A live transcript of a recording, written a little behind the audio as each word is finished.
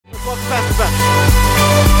Welcome, Pastor Beth.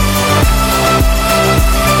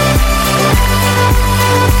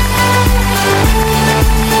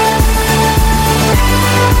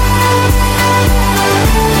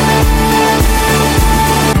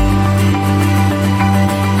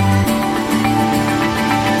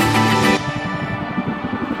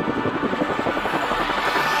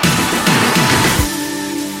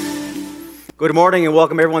 Good morning and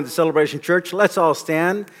welcome everyone to Celebration Church. Let's all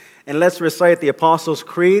stand and let's recite the Apostles'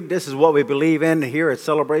 Creed. This is what we believe in here at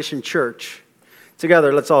Celebration Church.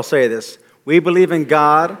 Together, let's all say this. We believe in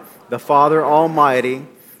God, the Father Almighty,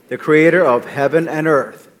 the creator of heaven and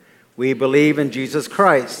earth. We believe in Jesus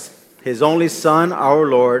Christ, his only Son, our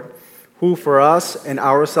Lord, who for us and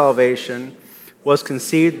our salvation was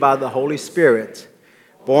conceived by the Holy Spirit,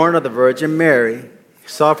 born of the Virgin Mary,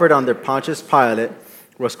 suffered under Pontius Pilate,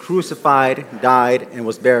 was crucified, died, and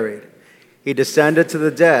was buried. He descended to the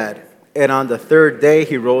dead, and on the third day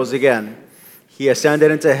he rose again. He ascended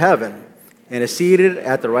into heaven and is seated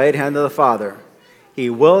at the right hand of the Father. He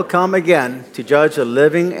will come again to judge the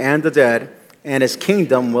living and the dead, and his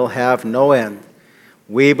kingdom will have no end.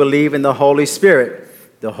 We believe in the Holy Spirit,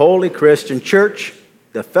 the holy Christian church,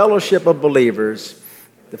 the fellowship of believers,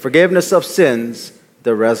 the forgiveness of sins,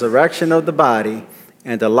 the resurrection of the body,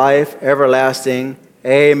 and the life everlasting.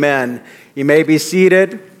 Amen. You may be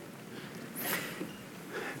seated.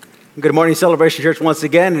 Good morning, Celebration Church, once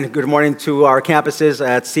again, and good morning to our campuses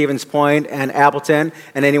at Stevens Point and Appleton,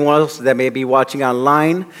 and anyone else that may be watching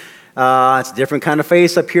online. It's a different kind of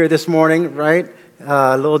face up here this morning, right?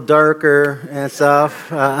 A little darker and stuff.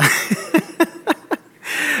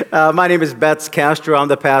 My name is Betts Castro. I'm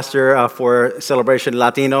the pastor for Celebration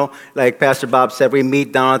Latino. Like Pastor Bob said, we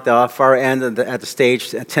meet down at the far end at the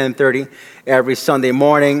stage at 10:30 every Sunday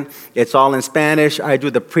morning. It's all in Spanish. I do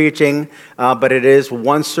the preaching, but it is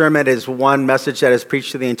one sermon. It is one message that is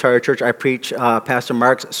preached to the entire church. I preach Pastor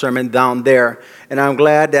Mark's sermon down there. And I'm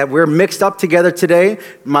glad that we're mixed up together today.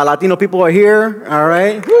 My Latino people are here, all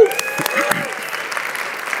right? Woo.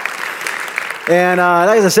 And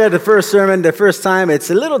like I said, the first time, it's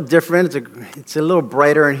a little different. It's a little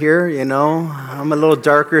brighter in here, you know. I'm a little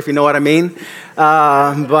darker, if you know what I mean.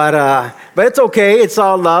 But it's okay. It's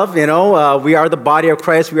all love, you know. We are the body of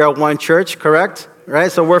Christ. We are one church, correct? Right?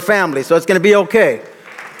 So we're family. So it's going to be okay.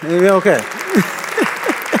 It's going to be okay.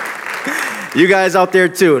 You guys out there,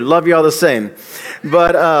 too. Love you all the same.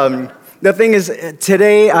 But the thing is,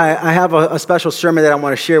 today I have a special sermon that I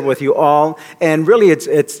want to share with you all, and really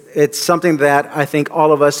it's something that I think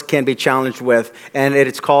all of us can be challenged with, and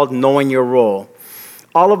it's called knowing your role.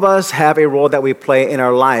 All of us have a role that we play in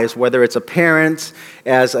our lives, whether it's a parent,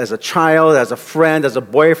 as a child, as a friend, as a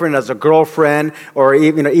boyfriend, as a girlfriend, or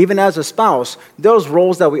even as a spouse. Those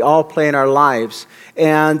roles that we all play in our lives,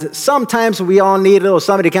 and sometimes we all need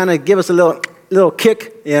somebody to kind of give us a little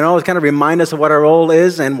kick, you know, to kind of remind us of what our role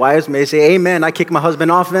is. And wives may say, amen, I kick my husband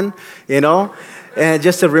often, you know, and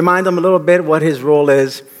just to remind them a little bit what his role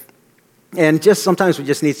is. And just sometimes we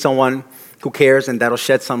just need someone who cares, and that'll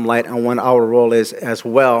shed some light on what our role is as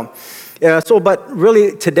well. But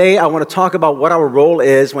really today I want to talk about what our role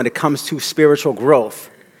is when it comes to spiritual growth.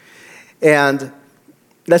 And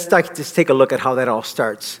let's just take a look at how that all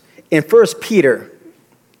starts. In 1 Peter,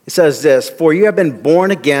 it says this, for you have been born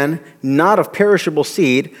again, not of perishable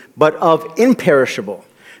seed, but of imperishable,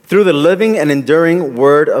 through the living and enduring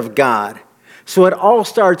word of God. So it all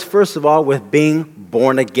starts, first of all, with being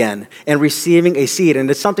born again and receiving a seed. And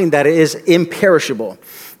it's something that is imperishable,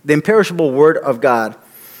 the imperishable word of God.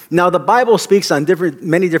 Now, the Bible speaks on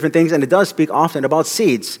many different things, and it does speak often about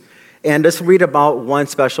seeds. And let's read about one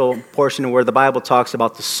special portion where the Bible talks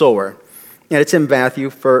about the sower. And it's in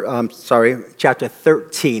Matthew, chapter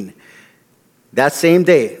 13. That same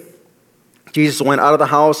day, Jesus went out of the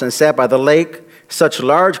house and sat by the lake. Such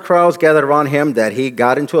large crowds gathered around him that he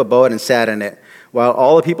got into a boat and sat in it, while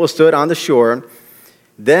all the people stood on the shore.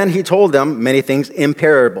 Then he told them many things in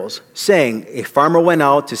parables, saying, a farmer went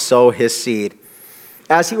out to sow his seed.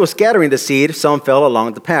 As he was scattering the seed, some fell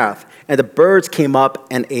along the path, and the birds came up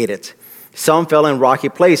and ate it. Some fell in rocky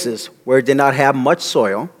places where it did not have much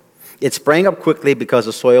soil. It sprang up quickly because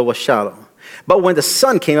the soil was shallow. But when the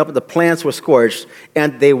sun came up, the plants were scorched,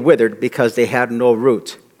 and they withered because they had no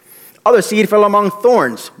root. Other seed fell among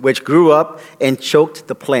thorns, which grew up and choked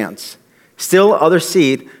the plants. Still other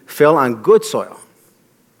seed fell on good soil,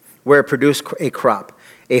 where it produced a crop,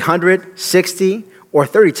 100, 60, or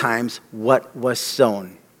 30 times what was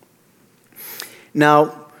sown.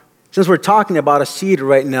 Now, since we're talking about a seed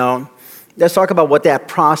right now, let's talk about what that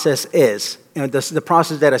process is. And the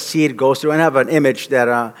process that a seed goes through. And I have an image that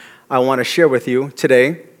I want to share with you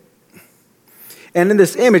today. And in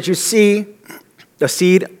this image, you see the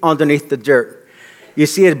seed underneath the dirt. You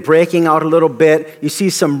see it breaking out a little bit. You see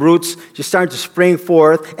some roots just starting to spring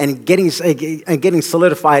forth and getting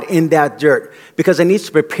solidified in that dirt because it needs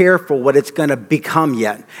to prepare for what it's going to become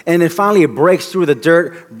yet. And then finally it breaks through the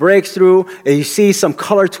dirt, breaks through, and you see some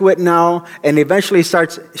color to it now, and eventually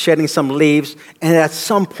starts shedding some leaves. And at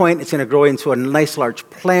some point, it's going to grow into a nice large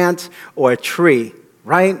plant or a tree,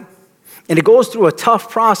 right? And it goes through a tough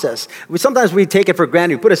process. Sometimes we take it for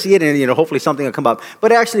granted. We put a seed in, hopefully something will come up.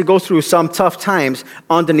 But it actually goes through some tough times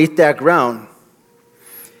underneath that ground.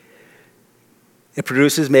 It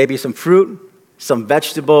produces maybe some fruit, some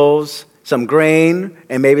vegetables, some grain,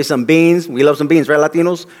 and maybe some beans. We love some beans, right,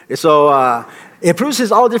 Latinos? So it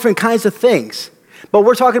produces all different kinds of things. But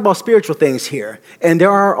we're talking about spiritual things here. And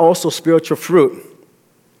there are also spiritual fruit.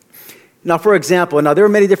 Now, for example, there are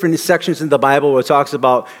many different sections in the Bible where it talks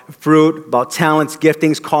about fruit, about talents,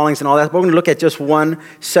 giftings, callings, and all that. But we're going to look at just one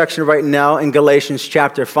section right now in Galatians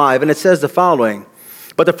chapter 5. And it says the following: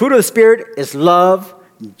 "But the fruit of the Spirit is love,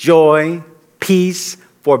 joy, peace,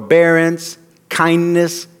 forbearance,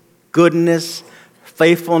 kindness, goodness,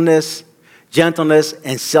 faithfulness, gentleness,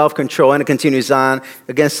 and self-control." And it continues on,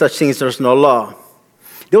 "Against such things there's no law."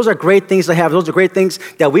 Those are great things to have. Those are great things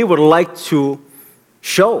that we would like to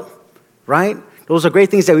show. Right? Those are great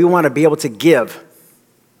things that we want to be able to give.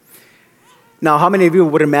 Now, how many of you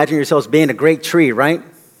would imagine yourselves being a great tree, right?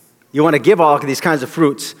 You want to give all of these kinds of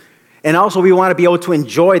fruits. And also, we want to be able to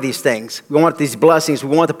enjoy these things. We want these blessings.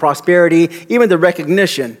 We want the prosperity, even the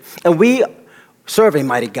recognition. And we serve a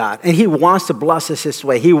mighty God. And He wants to bless us this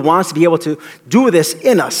way. He wants to be able to do this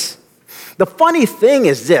in us. The funny thing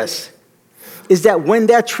is this, is that when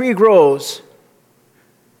that tree grows,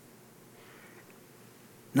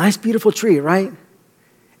 nice, beautiful tree, right?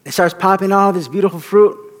 It starts popping all this beautiful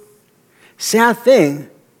fruit. Sad thing,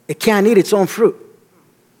 it can't eat its own fruit,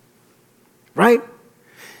 right?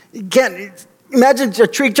 You can't imagine a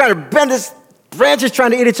tree trying to bend its branches,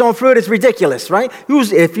 trying to eat its own fruit. It's ridiculous, right?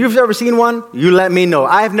 If you've ever seen one, you let me know.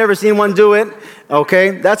 I have never seen one do it.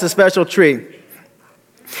 Okay, that's a special tree.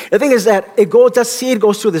 The thing is that that seed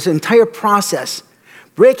goes through this entire process,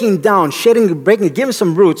 breaking down, breaking, giving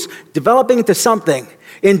some roots, developing into something,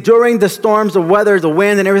 enduring the storms, the weather, the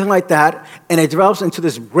wind, and everything like that, and it develops into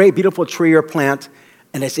this great, beautiful tree or plant,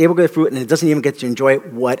 and it's able to get fruit, and it doesn't even get to enjoy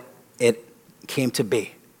what it came to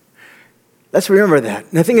be. Let's remember that.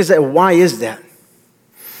 And the thing is that, why is that?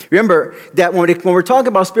 Remember that when we're talking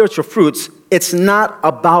about spiritual fruits, it's not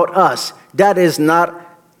about us. That is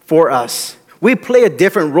not for us. We play a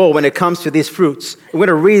different role when it comes to these fruits. We're going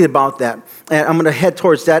to read about that, and I'm going to head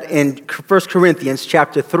towards that in 1 Corinthians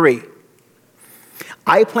chapter 3.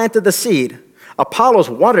 "I planted the seed, Apollos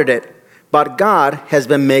watered it, but God has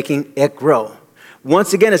been making it grow."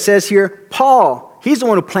 Once again, it says here, Paul, he's the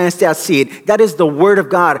one who plants that seed. That is the word of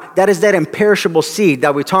God. That is that imperishable seed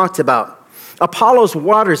that we talked about. Apollos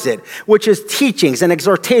waters it, which is teachings and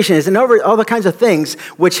exhortations and other kinds of things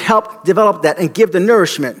which help develop that and give the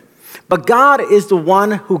nourishment. But God is the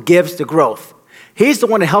one who gives the growth. He's the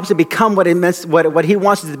one that helps it become what He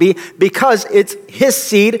wants it to be, because it's His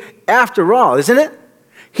seed after all, isn't it?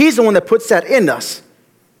 He's the one that puts that in us.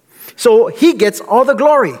 So He gets all the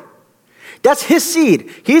glory. That's His seed.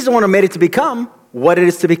 He's the one who made it to become what it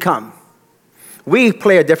is to become. We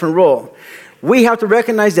play a different role. We have to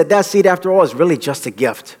recognize that that seed, after all, is really just a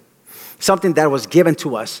gift, something that was given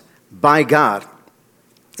to us by God.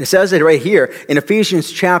 It says it right here in Ephesians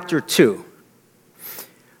chapter 2.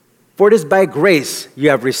 "For it is by grace you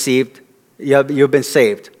have you've been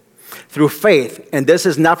saved, through faith, and this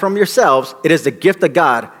is not from yourselves, it is the gift of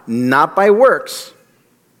God, not by works."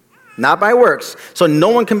 Not by works, so no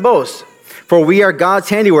one can boast. "For we are God's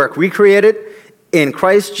handiwork, recreated in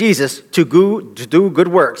Christ Jesus to do good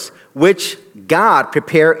works, which God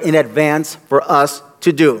prepared in advance for us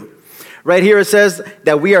to do." Right here it says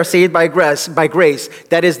that we are saved by grace.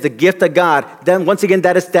 That is the gift of God. Then once again,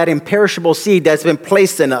 that is that imperishable seed that's been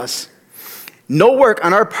placed in us. No work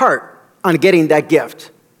on our part on getting that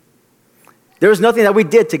gift. There was nothing that we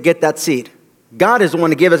did to get that seed. God is the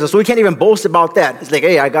one to give us, so we can't even boast about that. It's like,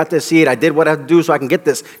 hey, I got this seed, I did what I have to do so I can get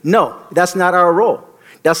this. No, that's not our role.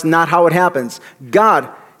 That's not how it happens. God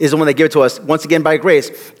is the one that gives it to us, once again, by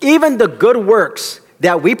grace. Even the good works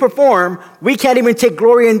that we perform, we can't even take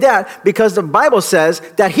glory in that, because the Bible says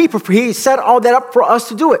that He set all that up for us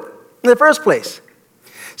to do it in the first place.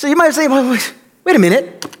 So you might say, well, wait a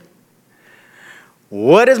minute.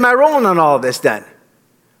 What is my role in all of this then?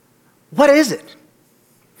 What is it?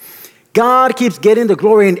 God keeps getting the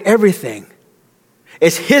glory in everything.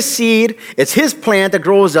 It's His seed, it's His plant that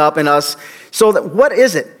grows up in us. So what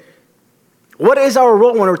is it? What is our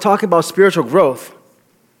role when we're talking about spiritual growth?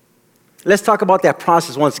 Let's talk about that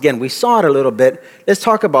process once again. We saw it a little bit. Let's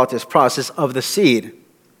talk about this process of the seed.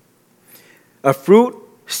 A fruit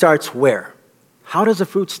starts where? How does a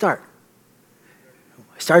fruit start?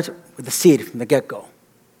 It starts with the seed from the get-go.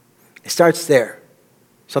 It starts there.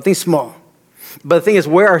 Something small. But the thing is,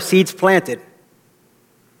 where are seeds planted?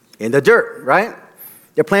 In the dirt, right?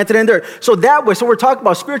 They're planted in dirt. So that way, so we're talking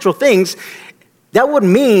about spiritual things, that would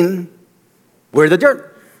mean we're the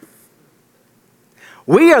dirt.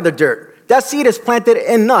 We are the dirt. That seed is planted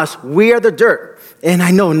in us. We are the dirt. And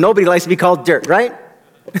I know nobody likes to be called dirt, right?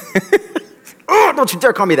 Oh, don't you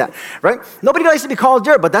dare call me that, right? Nobody likes to be called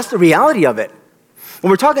dirt, but that's the reality of it. When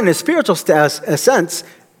we're talking in a spiritual sense,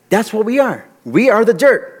 that's what we are. We are the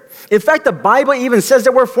dirt. In fact, the Bible even says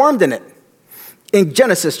that we're formed in it. In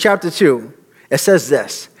Genesis chapter 2, it says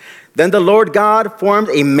this: Then the Lord God formed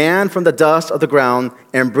a man from the dust of the ground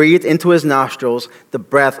and breathed into his nostrils the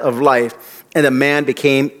breath of life, and the man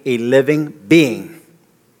became a living being.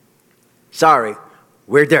 Sorry,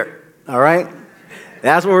 we're dirt, all right?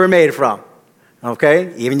 That's what we're made from,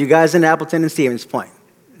 okay? Even you guys in Appleton and Stevens Point.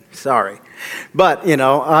 Sorry. But,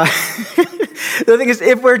 the thing is,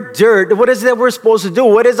 if we're dirt, what is it that we're supposed to do?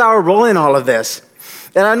 What is our role in all of this?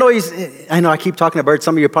 And I know I keep talking about it.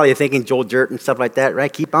 Some of you are probably thinking Joel Dirt and stuff like that,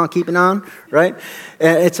 right? Keep on keeping on, right?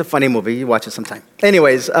 It's a funny movie. You watch it sometime.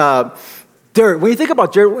 Anyways, dirt. When you think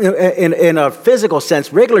about dirt in a physical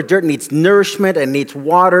sense, regular dirt needs nourishment and needs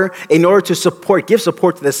water in order to give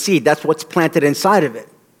support to the seed. That's what's planted inside of it.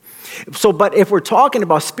 So, but if we're talking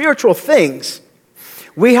about spiritual things,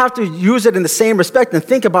 we have to use it in the same respect and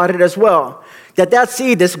think about it as well. That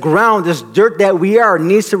seed, this ground, this dirt that we are,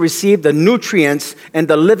 needs to receive the nutrients and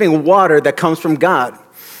the living water that comes from God.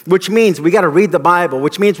 Which means we got to read the Bible,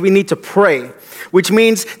 which means we need to pray, which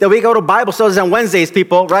means that we go to Bible studies on Wednesdays,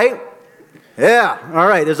 people, right? Yeah, all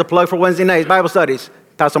right, there's a plug for Wednesday night Bible studies.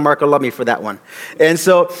 Pastor Mark will love me for that one. And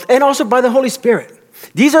also by the Holy Spirit.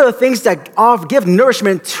 These are the things that give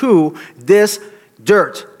nourishment to this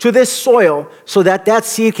dirt, to this soil, so that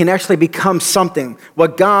seed can actually become something,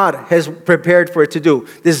 what God has prepared for it to do,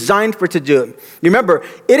 designed for it to do. Remember,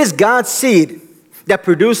 it is God's seed that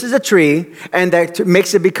produces a tree and that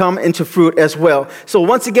makes it become into fruit as well. So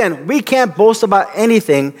once again, we can't boast about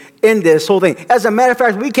anything in this whole thing. As a matter of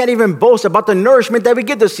fact, we can't even boast about the nourishment that we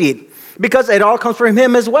give the seed, because it all comes from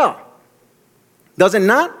Him as well. Does it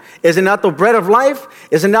not? Is it not the bread of life?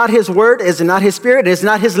 Is it not His word? Is it not His spirit? Is it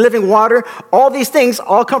not His living water? All these things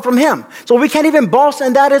all come from Him. So we can't even boast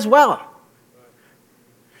in that as well.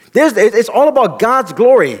 It's all about God's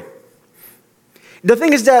glory. The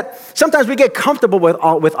thing is that sometimes we get comfortable with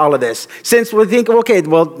all of this. Since we think, okay,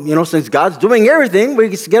 well, since God's doing everything, we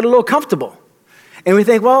get a little comfortable. And we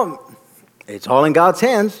think, well, it's all in God's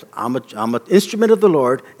hands. I'm an instrument of the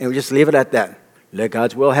Lord, and we just leave it at that. Let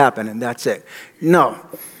God's will happen, and that's it. No.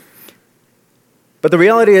 But the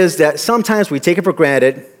reality is that sometimes we take it for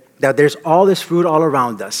granted that there's all this fruit all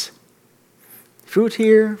around us. Fruit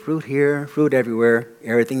here, fruit everywhere.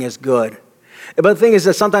 Everything is good. But the thing is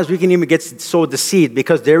that sometimes we can even get so deceived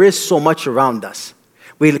because there is so much around us.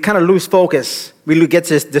 We kind of lose focus. We get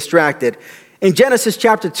distracted. In Genesis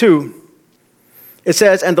chapter 2, it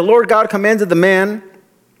says, And the Lord God commanded the man,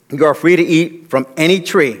 You are free to eat from any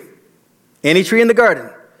tree in the garden,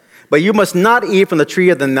 but you must not eat from the tree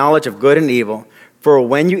of the knowledge of good and evil, for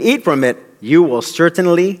when you eat from it, you will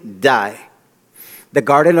certainly die. The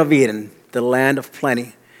Garden of Eden, the land of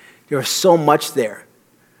plenty. There was so much there.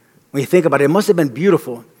 When you think about it, it must have been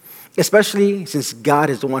beautiful, especially since God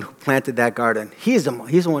is the one who planted that garden. He's the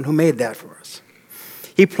one who made that for us.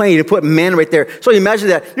 He put man right there. So imagine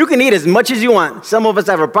that. You can eat as much as you want. Some of us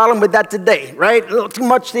have a problem with that today, right? A little too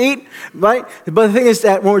much to eat, right? But the thing is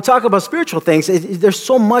that when we're talking about spiritual things, there's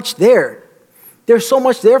so much there. There's so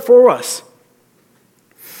much there for us.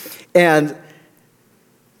 And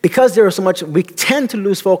because there is so much, we tend to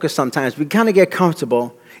lose focus sometimes. We kind of get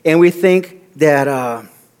comfortable, and we think that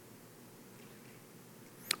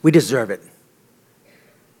we deserve it.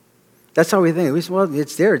 That's how we think. We say, well,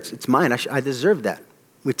 it's there. It's mine. I deserve that.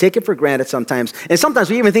 We take it for granted sometimes. And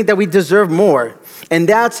sometimes we even think that we deserve more. And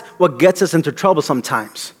that's what gets us into trouble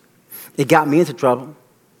sometimes. It got me into trouble.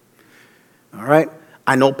 All right?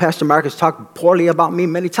 I know Pastor Mark has talked poorly about me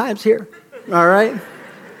many times here. All right?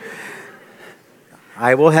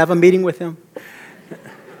 I will have a meeting with him.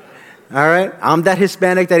 All right? I'm that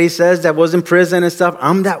Hispanic that he says that was in prison and stuff.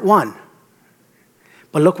 I'm that one.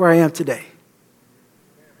 But look where I am today.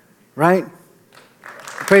 Right?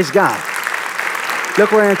 Praise God.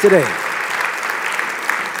 Look where I am today.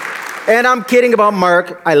 And I'm kidding about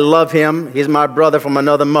Mark. I love him. He's my brother from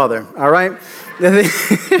another mother, all right?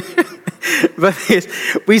 But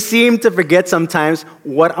we seem to forget sometimes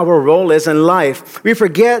what our role is in life. We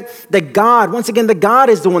forget that God, once again, that God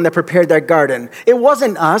is the one that prepared that garden. It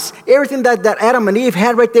wasn't us. Everything that Adam and Eve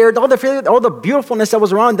had right there, all the beautifulness that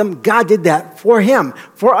was around them, God did that for him,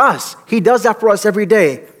 for us. He does that for us every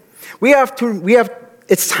day.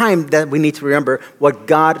 It's time that we need to remember what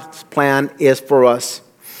God's plan is for us.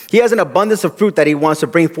 He has an abundance of fruit that he wants to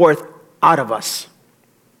bring forth out of us.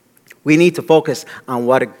 We need to focus on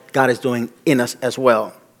what God is doing in us as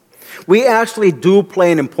well. We actually do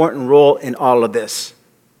play an important role in all of this.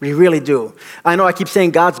 We really do. I know I keep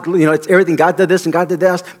saying it's everything. God did this and God did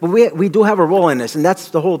that, but we do have a role in this, and that's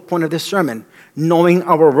the whole point of this sermon, knowing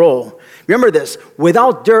our role. Remember this,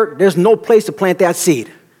 without dirt, there's no place to plant that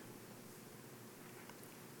seed.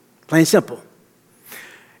 Plain and simple.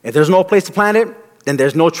 If there's no place to plant it, then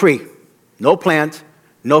there's no tree, no plant,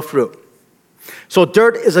 no fruit. So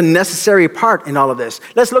dirt is a necessary part in all of this.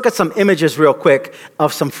 Let's look at some images real quick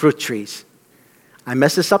of some fruit trees. I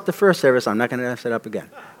messed this up the first service. I'm not going to mess it up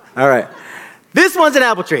again. All right. This one's an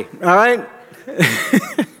apple tree. All right.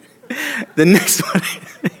 The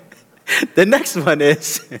next one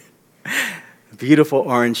is a beautiful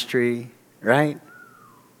orange tree, right?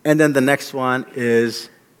 And then the next one is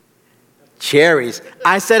cherries.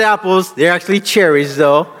 I said apples. They're actually cherries,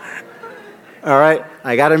 though. All right.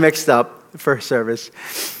 I got it mixed up. First service.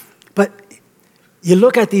 But you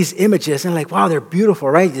look at these images and like, wow, they're beautiful,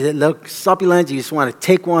 right? They look succulent. You just want to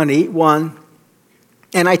take one, eat one.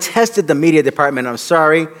 And I tested the media department. I'm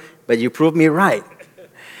sorry, but you proved me right.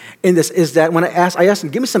 In this is that when I asked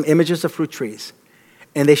them, give me some images of fruit trees.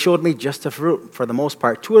 And they showed me just the fruit for the most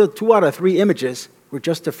part. Two out of three images were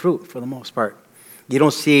just the fruit for the most part. You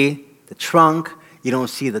don't see the trunk. You don't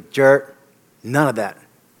see the dirt. None of that.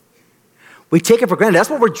 We take it for granted. That's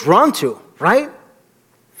what we're drawn to, right?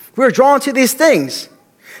 We're drawn to these things.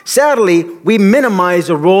 Sadly, we minimize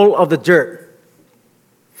the role of the dirt.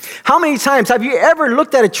 How many times have you ever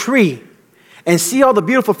looked at a tree and see all the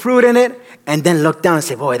beautiful fruit in it and then look down and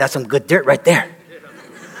say, boy, that's some good dirt right there?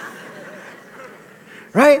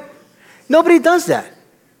 Right? Nobody does that.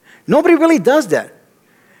 Nobody really does that.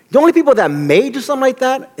 The only people that may do something like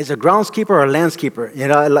that is a groundskeeper or a landscaper,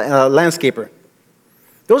 a landscaper.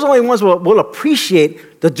 Those are the only ones who will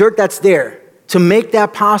appreciate the dirt that's there to make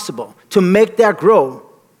that possible, to make that grow.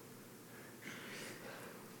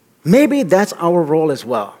 Maybe that's our role as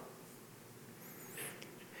well.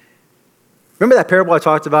 Remember that parable I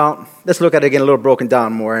talked about? Let's look at it again a little broken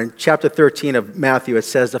down more. In chapter 13 of Matthew, it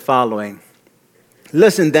says the following.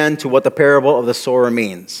 Listen then to what the parable of the sower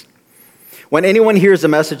means. When anyone hears a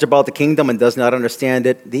message about the kingdom and does not understand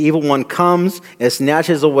it, the evil one comes and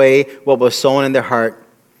snatches away what was sown in their heart.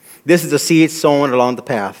 This is the seed sown along the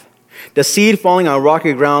path. The seed falling on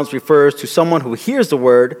rocky grounds refers to someone who hears the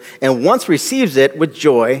word and once receives it with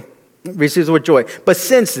joy. But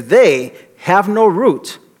since they have no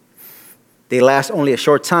root, they last only a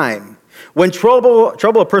short time. When trouble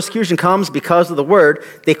or persecution comes because of the word,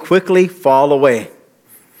 they quickly fall away.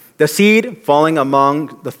 The seed falling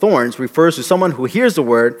among the thorns refers to someone who hears the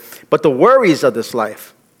word, but the worries of this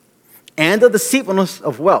life and the deceitfulness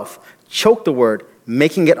of wealth choke the word,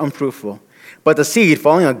 making it unfruitful. But the seed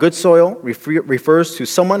falling on good soil refers to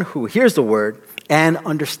someone who hears the word and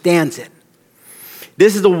understands it.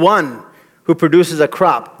 This is the one who produces a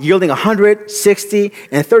crop yielding 100, 60,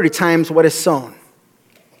 and 30 times what is sown.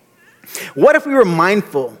 What if we were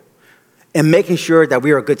mindful in making sure that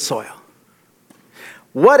we are good soil?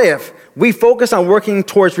 What if we focus on working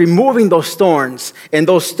towards removing those thorns and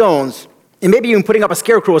those stones, and maybe even putting up a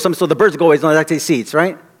scarecrow or something so the birds go away, it's not actually seeds,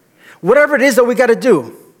 right? Whatever it is that we got to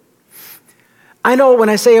do. I know when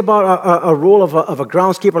I say about a role of a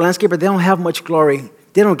groundskeeper, landscaper, they don't have much glory.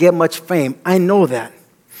 They don't get much fame. I know that.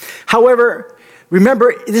 However,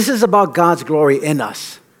 remember, this is about God's glory in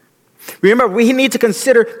us. Remember, we need to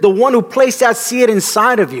consider the one who placed that seed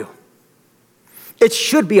inside of you. It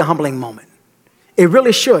should be a humbling moment. It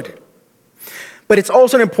really should. But it's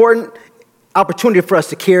also an important opportunity for us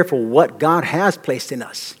to care for what God has placed in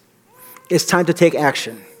us. It's time to take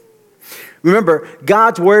action. Remember,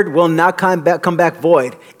 God's word will not come back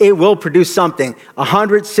void. It will produce something,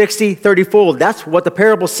 160, 30-fold. That's what the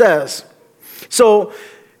parable says. So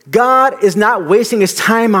God is not wasting his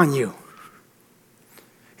time on you.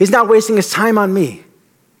 He's not wasting his time on me.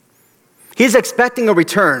 He's expecting a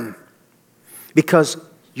return because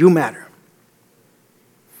you matter.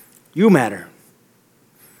 You matter.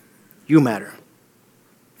 You matter.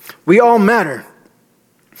 We all matter.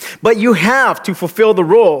 But you have to fulfill the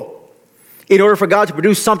role in order for God to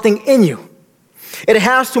produce something in you. It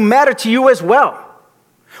has to matter to you as well.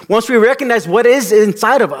 Once we recognize what is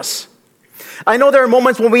inside of us. I know there are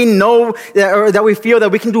moments when we know that we feel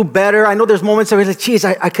that we can do better. I know there's moments where we're like, geez,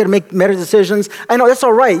 I could make better decisions. I know that's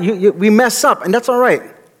all right. We mess up, and that's all right.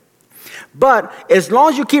 But as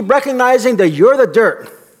long as you keep recognizing that you're the dirt,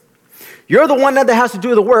 you're the one that has to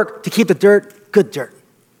do the work to keep the dirt good dirt.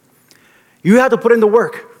 You have to put in the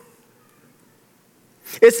work.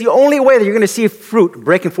 It's the only way that you're going to see fruit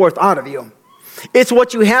breaking forth out of you. It's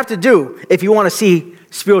what you have to do if you want to see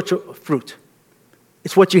spiritual fruit.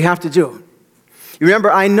 It's what you have to do. You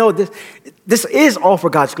remember, I know this is all for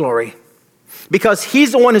God's glory. Because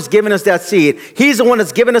He's the one who's given us that seed. He's the one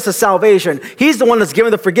that's given us the salvation. He's the one that's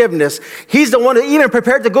given the forgiveness. He's the one that even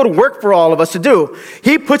prepared to go to work for all of us to do.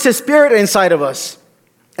 He puts His Spirit inside of us.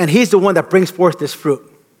 And He's the one that brings forth this fruit.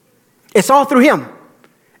 It's all through Him.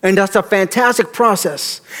 And that's a fantastic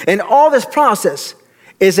process. And all this process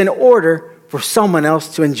is in order for someone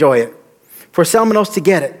else to enjoy it. For someone else to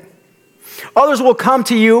get it. Others will come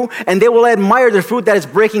to you and they will admire the fruit that is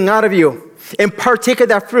breaking out of you and partake of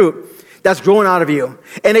that fruit that's growing out of you.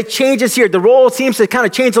 And it changes here. The role seems to kind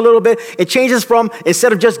of change a little bit. It changes from,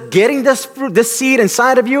 instead of just getting this fruit, this seed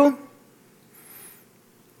inside of you,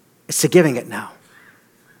 it's to giving it now.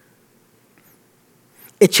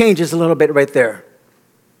 It changes a little bit right there.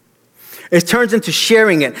 It turns into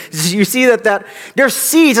sharing it. You see that there's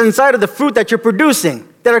seeds inside of the fruit that you're producing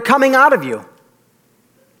that are coming out of you.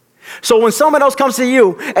 So when someone else comes to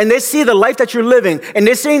you and they see the life that you're living and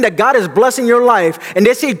they're seeing that God is blessing your life and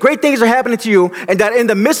they see great things are happening to you and that in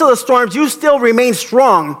the midst of the storms you still remain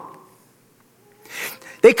strong,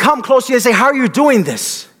 they come close to you and say, how are you doing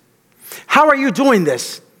this? How are you doing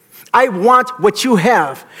this? I want what you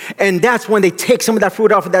have. And that's when they take some of that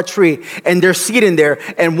fruit off of that tree and there's seed in there.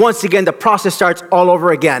 And once again, the process starts all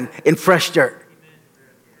over again in fresh dirt.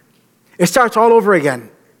 It starts all over again.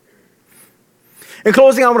 In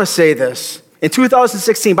closing, I want to say this. In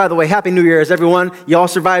 2016, by the way, Happy New Year's, everyone. You all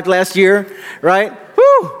survived last year, right?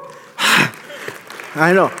 Woo!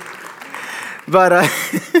 I know. But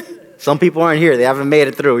some people aren't here. They haven't made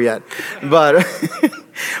it through yet. But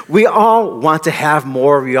we all want to have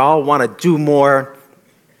more. We all want to do more,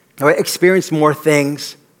 right? Experience more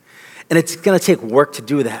things. And it's going to take work to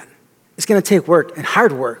do that. It's going to take work and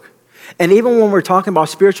hard work. And even when we're talking about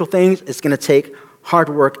spiritual things, it's going to take hard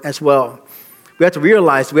work as well. We have to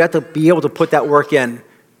realize we have to be able to put that work in,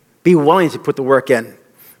 be willing to put the work in.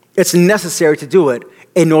 It's necessary to do it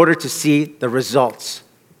in order to see the results.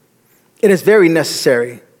 It is very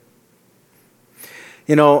necessary.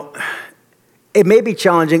 You know, it may be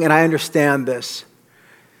challenging, and I understand this.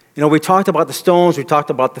 You know, we talked about the stones, we talked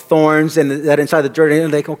about the thorns, and that inside the dirt,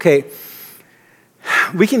 and like, okay,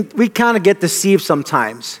 we kind of get deceived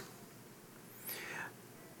sometimes.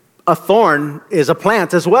 A thorn is a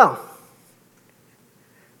plant as well.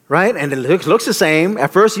 Right? And it looks the same.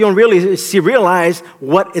 At first, you don't really realize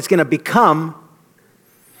what it's going to become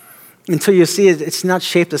until you see it's not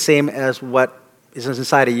shaped the same as what is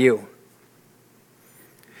inside of you.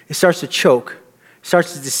 It starts to choke,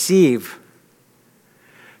 starts to deceive,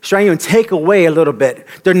 trying to take away a little bit.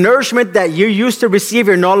 The nourishment that you used to receive,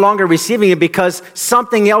 you're no longer receiving it because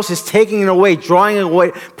something else is taking it away, drawing it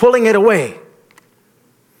away, pulling it away.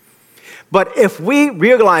 But if we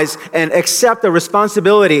realize and accept the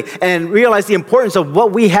responsibility and realize the importance of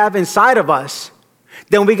what we have inside of us,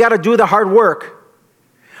 then we got to do the hard work.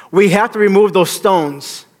 We have to remove those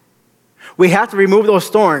stones. We have to remove those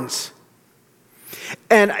thorns.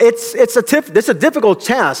 And it's a difficult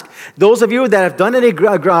task. Those of you that have done any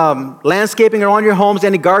landscaping around your homes,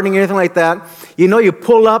 any gardening, anything like that, you know you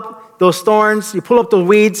pull up those thorns, you pull up those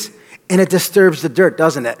weeds, and it disturbs the dirt,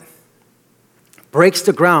 doesn't it? Breaks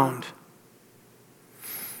the ground.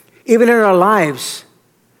 Even in our lives,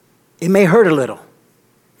 it may hurt a little.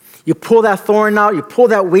 You pull that thorn out, you pull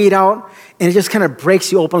that weed out, and it just kind of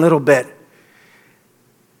breaks you open a little bit.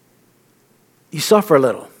 You suffer a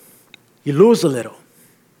little. You lose a little.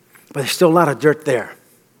 But there's still a lot of dirt there.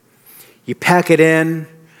 You pack it in,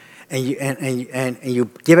 and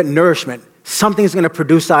you give it nourishment. Something's going to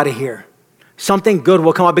produce out of here. Something good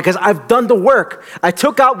will come out because I've done the work. I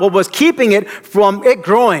took out what was keeping it from it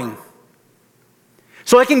growing.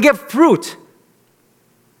 So I can give fruit.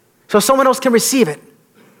 So someone else can receive it.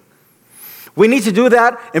 We need to do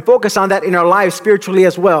that and focus on that in our lives spiritually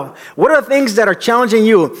as well. What are the things that are challenging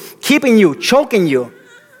you, keeping you, choking you?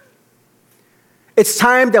 It's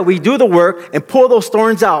time that we do the work and pull those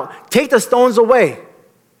thorns out. Take the stones away.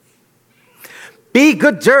 Be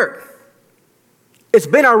good dirt. It's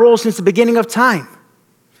been our role since the beginning of time.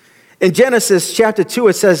 In Genesis chapter 2,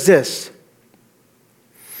 it says this.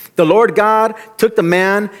 The Lord God took the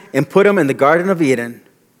man and put him in the Garden of Eden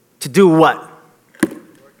to do what?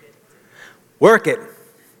 Work it.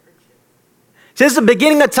 Since the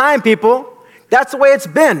beginning of time, people, that's the way it's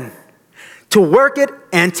been. To work it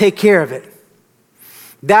and take care of it.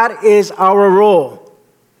 That is our role.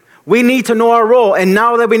 We need to know our role, and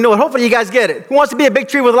now that we know it, hopefully you guys get it. Who wants to be a big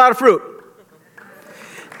tree with a lot of fruit?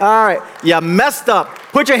 All right, you messed up.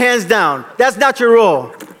 Put your hands down. That's not your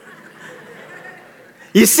role.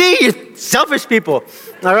 You see, you selfish people,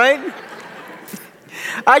 all right?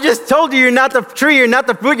 I just told you you're not the tree, you're not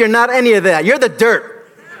the fruit, you're not any of that. You're the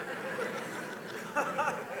dirt.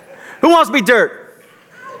 Who wants to be dirt?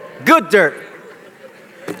 Good dirt.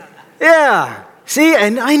 Yeah. See,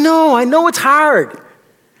 and I know it's hard.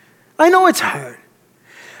 I know it's hard.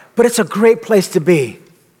 But it's a great place to be.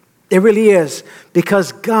 It really is.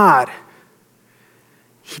 Because God,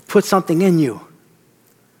 He put something in you.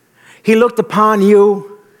 He looked upon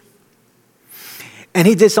you, and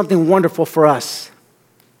He did something wonderful for us.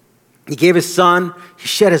 He gave His Son, He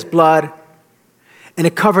shed His blood, and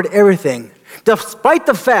it covered everything. Despite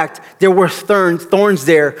the fact there were thorns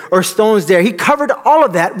there or stones there, He covered all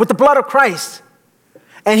of that with the blood of Christ.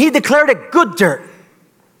 And He declared it good dirt.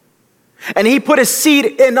 And He put His seed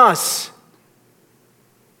in us.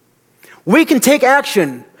 We can take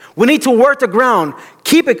action. We need to work the ground,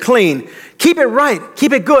 keep it clean, keep it right,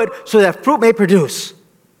 keep it good, so that fruit may produce.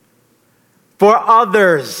 For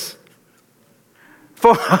others.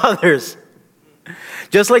 For others.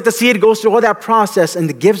 Just like the seed goes through all that process and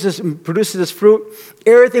produces this fruit,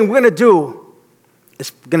 everything we're going to do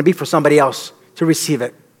is going to be for somebody else to receive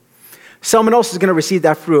it. Someone else is going to receive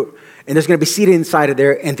that fruit, and there's going to be seed inside of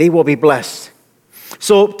there, and they will be blessed.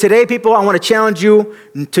 So today, people, I want to challenge you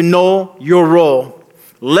to know your role.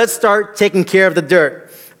 Let's start taking care of the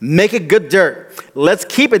dirt. Make it good dirt. Let's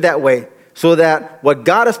keep it that way so that what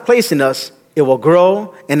God has placed in us, it will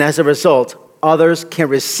grow, and as a result, others can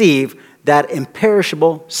receive that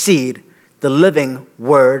imperishable seed, the living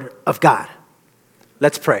Word of God.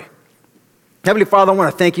 Let's pray. Heavenly Father, I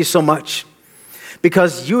want to thank you so much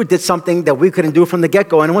because you did something that we couldn't do from the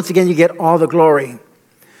get-go, and once again, you get all the glory.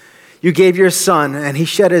 You gave your Son, and He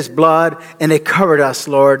shed His blood, and it covered us,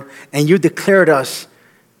 Lord, and you declared us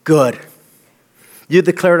good. You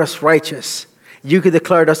declared us righteous. You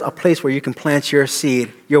declared us a place where you can plant your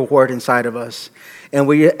seed, your Word inside of us, and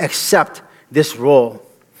we accept this role.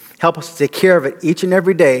 Help us to take care of it each and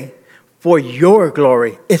every day for your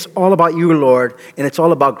glory. It's all about you, Lord, and it's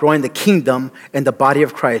all about growing the kingdom and the body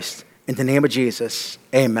of Christ. In the name of Jesus,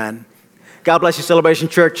 amen. God bless you, Celebration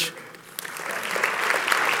Church.